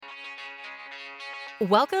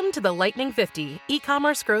Welcome to the Lightning 50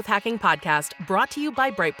 e-commerce growth hacking podcast brought to you by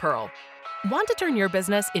Brightpearl. Want to turn your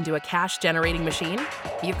business into a cash-generating machine?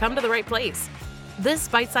 You've come to the right place. This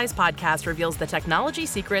bite-sized podcast reveals the technology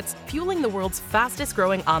secrets fueling the world's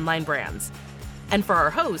fastest-growing online brands. And for our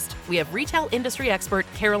host, we have retail industry expert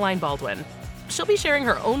Caroline Baldwin. She'll be sharing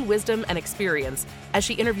her own wisdom and experience as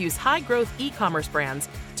she interviews high-growth e-commerce brands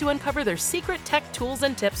to uncover their secret tech tools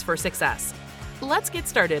and tips for success. Let's get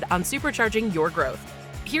started on supercharging your growth.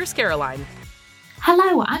 Here's Caroline.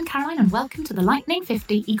 Hello, I'm Caroline and welcome to the Lightning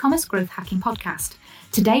 50 e-commerce growth hacking podcast.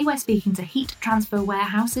 Today we're speaking to Heat Transfer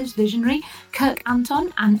Warehouses visionary Kirk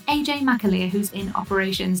Anton and AJ McAleer, who's in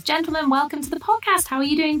operations. Gentlemen, welcome to the podcast. How are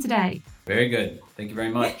you doing today? Very good. Thank you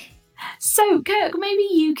very much. So, Kirk, maybe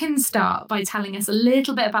you can start by telling us a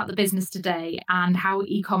little bit about the business today and how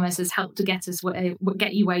e-commerce has helped to get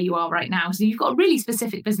you where you are right now. So you've got a really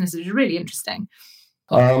specific business, which is really interesting.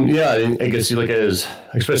 I guess you look at it as,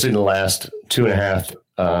 especially in the last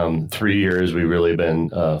 2.5, 3 years, we've really been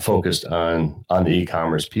focused on the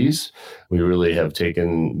e-commerce piece. We really have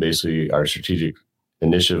taken basically our strategic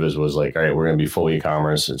initiative was like, all right, we're going to be full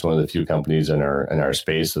e-commerce. It's one of the few companies in our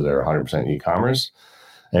space that are 100% e-commerce.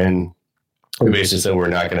 And we basically said we're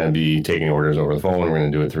not going to be taking orders over the phone. We're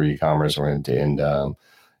going to do it through e-commerce.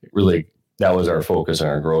 Really, that was our focus in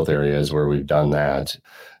our growth areas where we've done that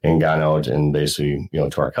and gone out and basically,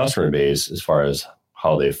 to our customer base, as far as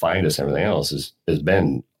how they find us and everything else has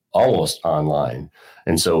been almost online.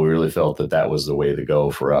 And so we really felt that was the way to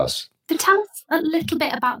go for us. So tell us a little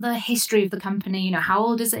bit about the history of the company. How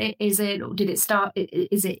old is it? Did it start?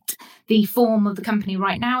 Is it the form of the company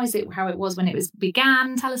right now? Is it how it was when it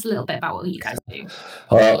began? Tell us a little bit about what you guys do.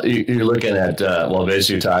 Well, you're looking at,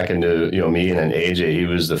 basically you're talking to, me and then AJ. He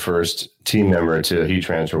was the first team member to Heat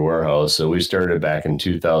Transfer Warehouse. So we started back in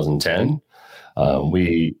 2010.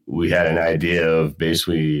 We had an idea of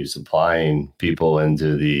basically supplying people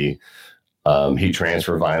into the heat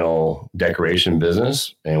transfer vinyl decoration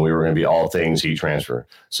business, and we were going to be all things heat transfer.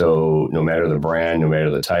 So no matter the brand, no matter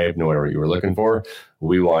the type, no matter what you were looking for,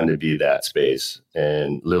 we wanted to be that space.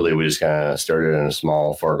 And literally, we just kind of started in a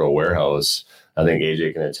small Fargo warehouse. I think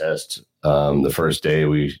AJ can attest. The first day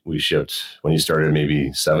we shipped, when you started,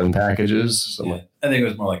 maybe 7 packages. Yeah, I think it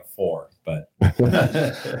was more like 4. But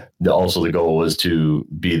also the goal was to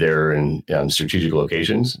be there in strategic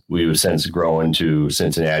locations. We have since grown to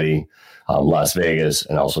Cincinnati, Las Vegas,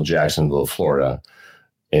 and also Jacksonville, Florida.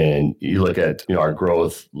 And you look at our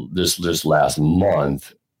growth this last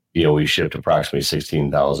month, we shipped approximately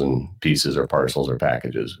 16,000 pieces or parcels or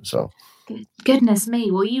packages. So. Goodness me.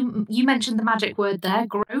 Well, you mentioned the magic word there,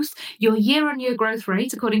 growth. Your year-on-year growth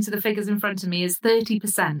rate, according to the figures in front of me, is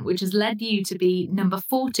 30%, which has led you to be number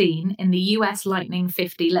 14 in the US Lightning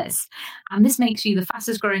 50 list. And this makes you the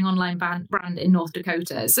fastest growing online brand in North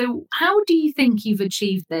Dakota. So how do you think you've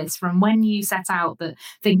achieved this from when you set out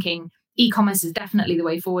thinking e-commerce is definitely the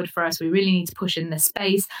way forward for us, we really need to push in this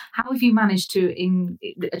space? How have you managed to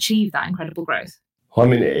achieve that incredible growth? Well,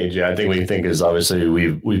 AJ, I think we think is obviously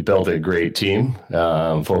we've built a great team,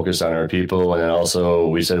 focused on our people, and then also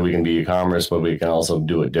we said we can be e-commerce, but we can also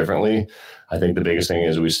do it differently. I think the biggest thing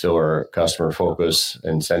is we still are customer focus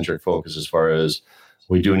and centric focus as far as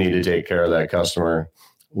we do need to take care of that customer.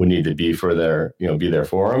 We need to be be there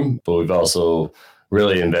for them, but we've also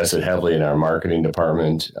really invested heavily in our marketing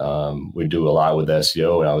department. We do a lot with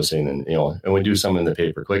SEO, and obviously, and we do some in the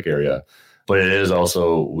pay-per-click area. But it is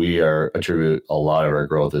also, attribute a lot of our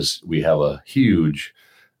growth is we have a huge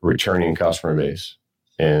returning customer base,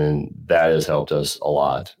 and that has helped us a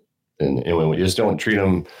lot. And when we just don't treat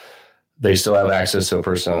them, they still have access to a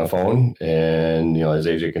person on the phone. And, as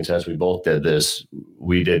AJ can attest, we both did this.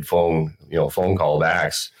 We did phone call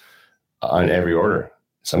backs on every order.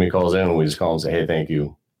 Somebody calls in and we just call and say, hey, thank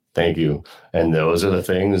you. And those are the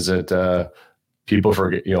things that, people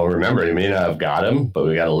forget, remember, you may not have got them, but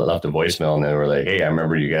we left a voicemail, and then we're like, hey, I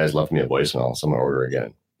remember you guys left me a voicemail. So I'm gonna order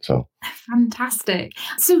again. So fantastic.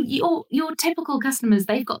 So your typical customers,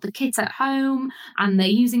 they've got the kit at home and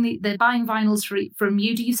they're buying vinyls from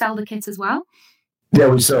you. Do you sell the kit as well? Yeah,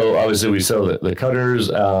 we sell the cutters.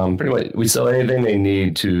 Pretty much we sell anything they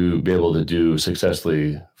need to be able to do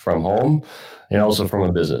successfully from home and also from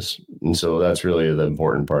a business. And so that's really the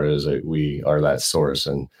important part, is that we are that source.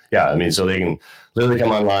 And so they can literally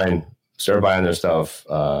come online, start buying their stuff,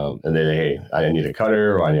 and then, hey, I need a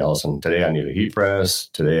cutter, or today I need a heat press.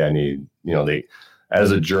 Today I need, as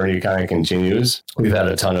the journey kind of continues, we've had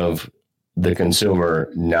a ton of the consumer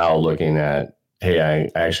now looking at, hey, I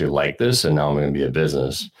actually like this, and now I'm going to be a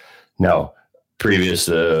business. Now, previous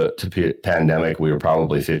to pandemic, we were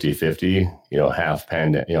probably 50-50,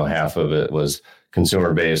 half of it was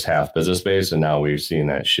consumer based, half business based. And now we've seen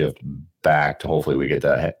that shift back to hopefully we get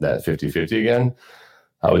that 50-50 again.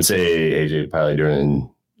 I would say, AJ, probably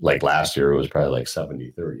during like last year, it was probably like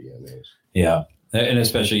 70-30. I mean. Yeah. And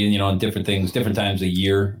especially, in different things, different times of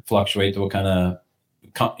year fluctuate to what kind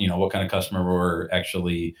of customer we're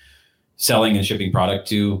actually selling and shipping product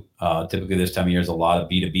to. Typically this time of year is a lot of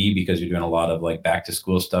B2B because you're doing a lot of like back to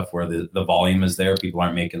school stuff where the volume is there. People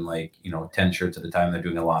aren't making 10 shirts at a time. They're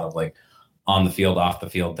doing a lot of like on the field, off the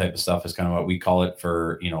field type of stuff is kind of what we call it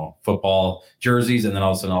for, football jerseys. And then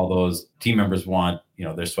all of a sudden all those team members want,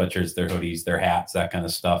 their sweatshirts, their hoodies, their hats, that kind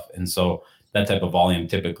of stuff. And so that type of volume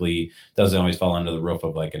typically doesn't always fall under the roof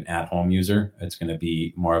of like an at-home user. It's going to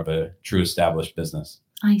be more of a true established business.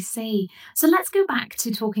 I see. So let's go back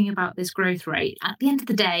to talking about this growth rate. At the end of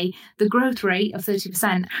the day, the growth rate of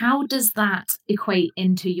 30%, how does that equate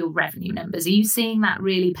into your revenue numbers? Are you seeing that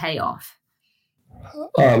really pay off?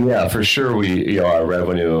 Yeah, for sure. Our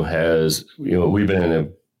revenue has, we've been in a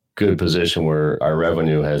good position where our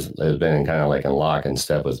revenue has been kind of like in lock and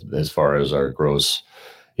step with as far as our gross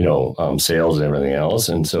sales and everything else.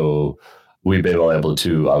 And so we've been able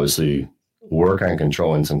to obviously work on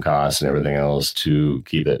controlling some costs and everything else to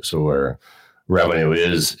keep it so where revenue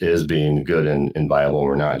is being good and viable.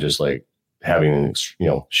 We're not just like having,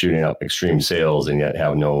 shooting up extreme sales and yet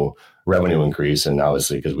have no revenue increase. And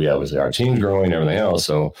obviously, because our team's growing and everything else.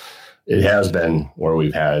 So it has been where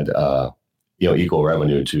we've had, equal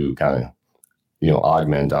revenue to kind of,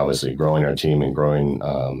 augment obviously growing our team and growing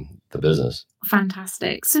the business.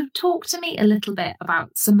 Fantastic. So talk to me a little bit about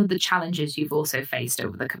some of the challenges you've also faced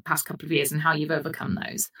over the past couple of years and how you've overcome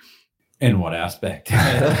those. In what aspect? What's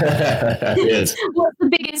the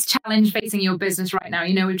biggest challenge facing your business right now?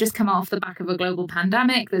 We've just come off the back of a global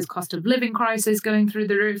pandemic. There's cost of living crisis going through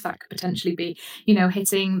the roof. That could potentially be,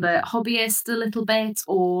 hitting the hobbyist a little bit,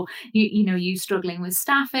 or you struggling with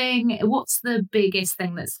staffing. What's the biggest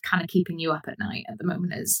thing that's kind of keeping you up at night at the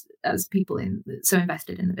moment as people so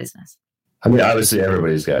invested in the business? I mean, obviously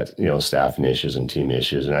everybody's got, staffing issues and team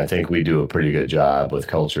issues. And I think we do a pretty good job with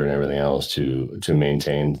culture and everything else to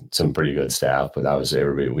maintain some pretty good staff. But obviously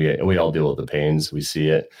everybody, we all deal with the pains. We see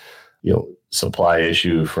it, supply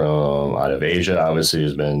issue from out of Asia obviously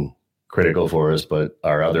has been critical for us, but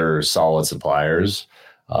our other solid suppliers,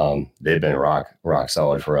 they've been rock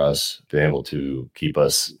solid for us, been able to keep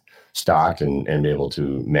us stocked and be able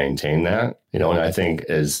to maintain that, and I think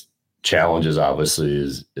as challenges obviously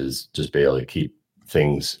is just be able to keep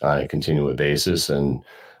things on a continual basis, and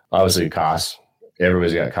obviously costs.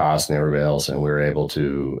 Everybody's got costs and everybody else, and we're able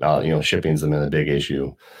to shipping's been a big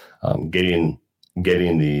issue. Getting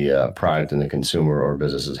the product in the consumer or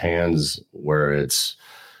business's hands where it's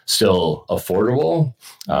still affordable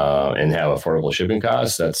and have affordable shipping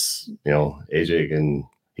costs. That's AJ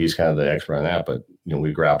he's kind of the expert on that, but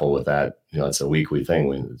we grapple with that. It's a weekly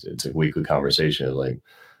thing. It's a weekly conversation of like,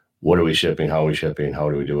 what are we shipping? How are we shipping?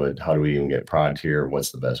 How do we do it? How do we even get product here?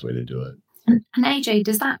 What's the best way to do it? And AJ,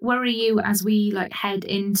 does that worry you as we head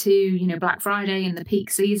into Black Friday and the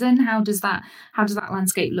peak season? How does that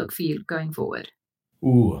landscape look for you going forward?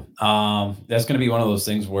 Ooh, that's going to be one of those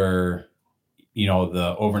things where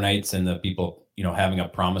the overnights and the people having a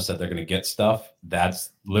promise that they're going to get stuff, that's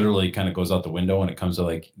literally kind of goes out the window when it comes to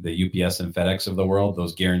like the UPS and FedEx of the world.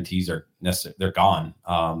 Those guarantees they're gone.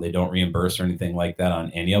 They don't reimburse or anything like that on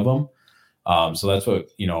any of them. So that's what,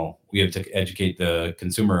 we have to educate the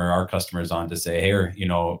consumer or our customers on to say, hey,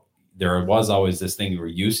 there was always this thing we were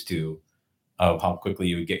used to of how quickly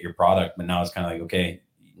you would get your product. But now it's kind of like, okay,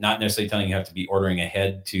 not necessarily telling you have to be ordering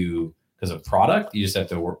ahead because of product. You just have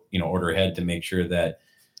to, order ahead to make sure that,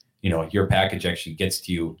 your package actually gets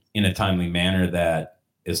to you in a timely manner that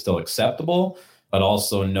is still acceptable, but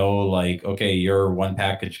also know like, okay, your one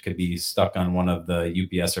package could be stuck on one of the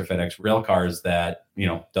UPS or FedEx rail cars that,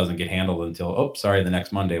 doesn't get handled until, the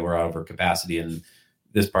next Monday we're over capacity in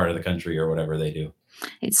this part of the country or whatever they do.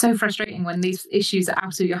 It's so frustrating when these issues are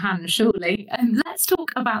out of your hands, surely. And let's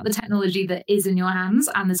talk about the technology that is in your hands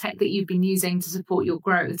and the tech that you've been using to support your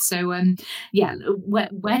growth. So,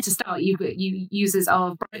 where to start? You've got users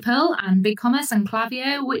of Brightpearl and BigCommerce and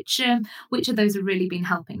Klaviyo. Which of those have really been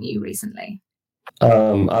helping you recently?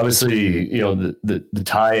 Obviously, the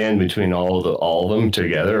tie-in between all of them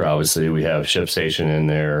together. Obviously, we have ShipStation in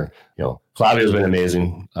there. Klaviyo has been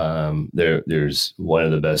amazing. There's one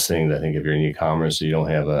of the best things I think if you're in e-commerce, you don't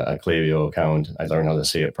have a Klaviyo account. I learned how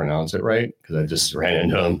to pronounce it right because I just ran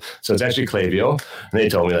into them. So it's actually Klaviyo, and they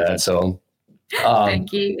told me that. So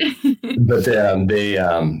thank you. But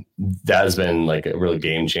that has been like a real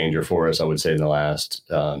game changer for us. I would say in the last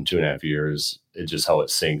 2.5 years. It's just how it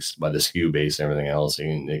syncs by the SKU base and everything else.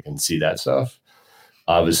 And they can see that stuff.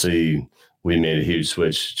 obviously we made a huge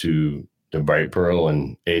switch to the Bright Pearl,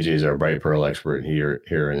 and AJ is our Bright Pearl expert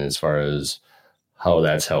here. And as far as how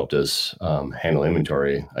that's helped us handle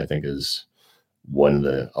inventory, I think is one of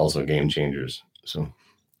the also game changers. So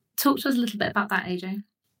talk to us a little bit about that, AJ.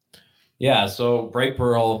 Yeah, so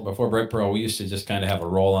before Bright Pearl, we used to just kind of have a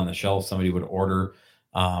roll on the shelf. Somebody would order,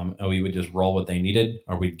 and we would just roll what they needed,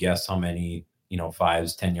 or we'd guess how many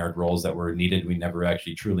 5s, 10-yard rolls that were needed. We never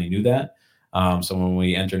actually truly knew that. So when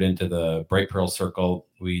we entered into the Bright Pearl circle,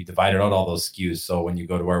 we divided out all those SKUs. So when you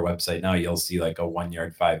go to our website now, you'll see like a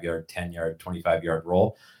 1-yard, 5-yard, 10-yard, 25-yard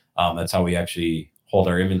roll. That's how we actually hold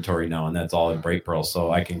our inventory now, and that's all in Bright Pearl.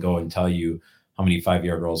 So I can go and tell you how many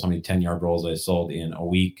 5-yard rolls, how many 10-yard rolls I sold in a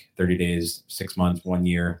week, 30 days, 6 months, 1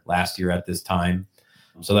 year, last year at this time.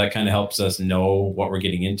 So that kind of helps us know what we're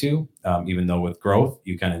getting into. Even though with growth,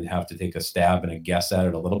 you kind of have to take a stab and a guess at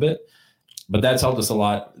it a little bit. But that's helped us a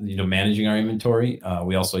lot, managing our inventory.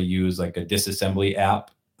 We also use like a disassembly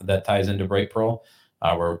app that ties into Bright Pearl,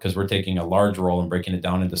 because we're taking a large roll and breaking it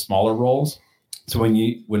down into smaller rolls. So when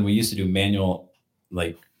we used to do manual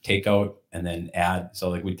like takeout and then add, so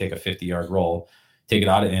like we'd take a 50-yard roll, take it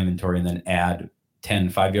out of inventory, and then add 10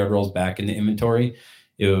 5-yard rolls back into inventory.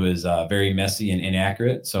 It was very messy and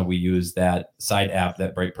inaccurate. So we use that side app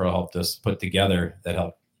that Bright Pearl helped us put together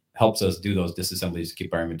that helps us do those disassemblies to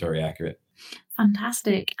keep our inventory accurate.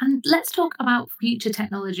 Fantastic. And let's talk about future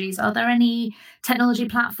technologies. Are there any technology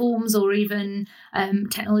platforms or even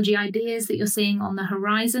technology ideas that you're seeing on the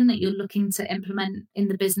horizon that you're looking to implement in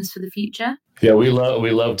the business for the future? Yeah, we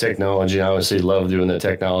love technology. I obviously love doing the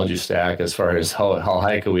technology stack as far as how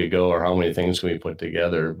high can we go or how many things can we put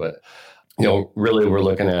together. But really we're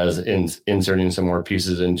looking at inserting some more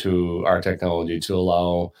pieces into our technology to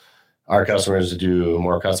allow our customers to do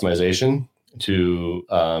more customization, to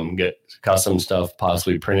get custom stuff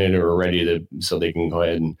possibly printed or ready so they can go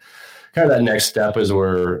ahead and kind of that next step is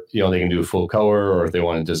where, they can do full color, or if they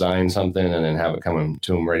want to design something and then have it come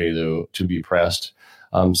to them ready to be pressed.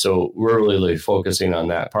 So we're really focusing on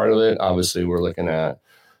that part of it. Obviously, we're looking at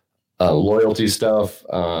loyalty stuff,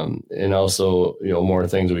 and also, more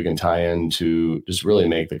things we can tie in to just really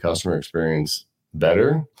make the customer experience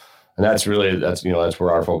better. And that's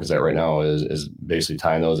where our focus at right now is basically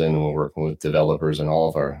tying those in, and we're working with developers and all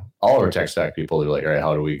of our tech stack people to be like, all right,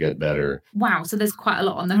 how do we get better? Wow. So there's quite a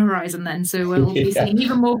lot on the horizon then. So we'll be seeing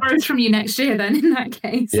even more growth from you next year then in that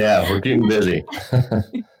case. Yeah, we're keeping busy.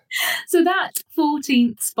 So that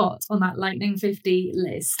 14th spot on that Lightning 50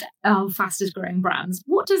 list of fastest growing brands,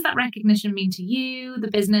 what does that recognition mean to you, the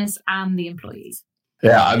business, and the employees?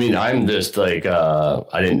 Yeah, I mean, I'm just like,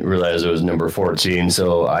 I didn't realize it was number 14.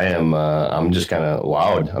 So I'm just kind of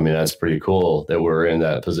wowed. I mean, that's pretty cool that we're in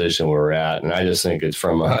that position where we're at. And I just think it's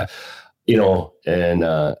from, in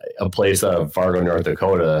a place out of Fargo, North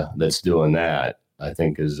Dakota that's doing that, I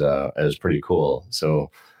think is pretty cool. So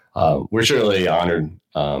we're certainly honored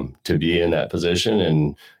to be in that position.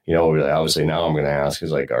 And, obviously now I'm going to ask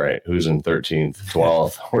is like, all right, who's in 13th,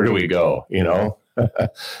 12th? Where do we go?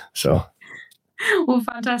 So. Well,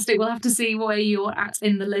 fantastic. We'll have to see where you're at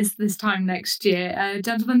in the list this time next year.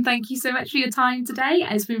 Gentlemen, thank you so much for your time today.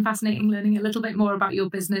 It's been fascinating learning a little bit more about your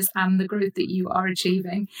business and the growth that you are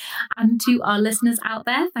achieving. And to our listeners out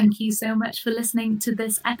there, thank you so much for listening to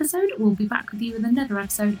this episode. We'll be back with you with another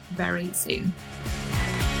episode very soon.